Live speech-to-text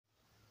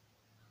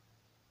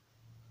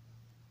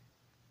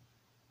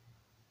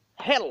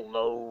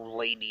Hello,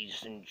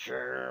 ladies and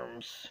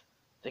germs.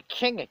 The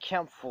king of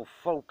Kempful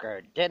folk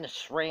art,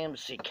 Dennis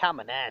Ramsay,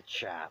 coming at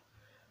ya.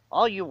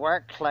 All you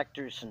art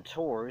collectors and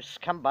tourists,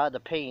 come by the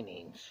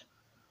paintings.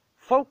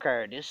 Folk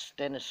artist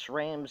Dennis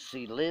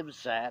Ramsay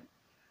lives at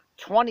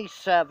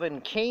 27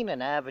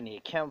 Canaan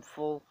Avenue,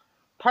 Kempful,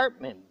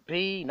 Apartment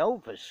B,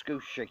 Nova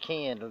Scotia,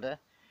 Canada.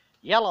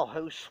 Yellow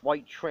house,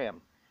 white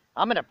trim.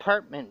 I'm in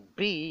Apartment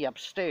B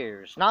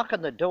upstairs. Knock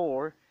on the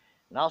door,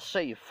 and I'll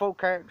say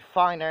folk art,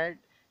 fine art,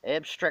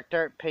 abstract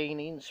art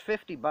paintings,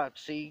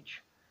 $50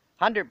 each,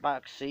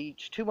 $100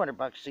 each,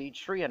 $200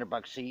 each,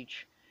 $300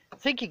 each.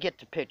 Think you get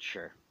the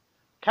picture.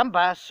 Come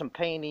buy some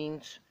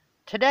paintings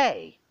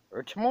today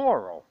or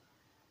tomorrow.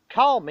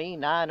 Call me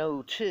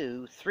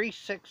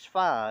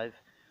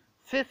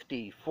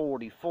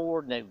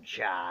 902-365-5044, no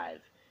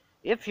jive,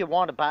 if you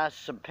want to buy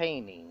some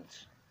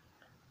paintings.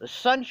 The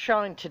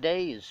sunshine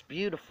today is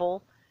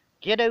beautiful.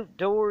 Get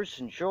outdoors,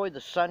 enjoy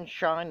the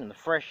sunshine and the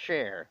fresh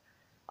air.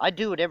 I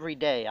do it every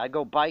day. I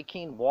go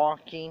biking,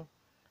 walking,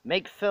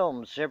 make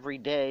films every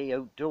day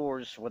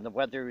outdoors when the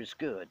weather is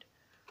good.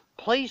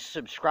 Please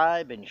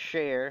subscribe and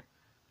share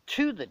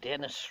to the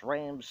Dennis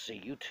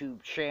Ramsay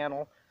YouTube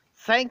channel.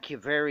 Thank you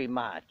very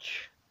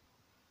much.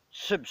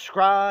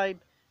 Subscribe,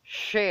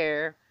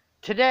 share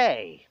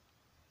today.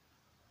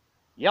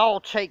 Y'all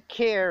take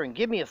care and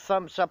give me a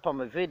thumbs up on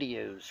my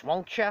videos,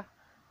 won't ya?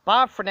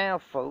 Bye for now,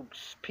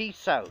 folks.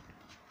 Peace out.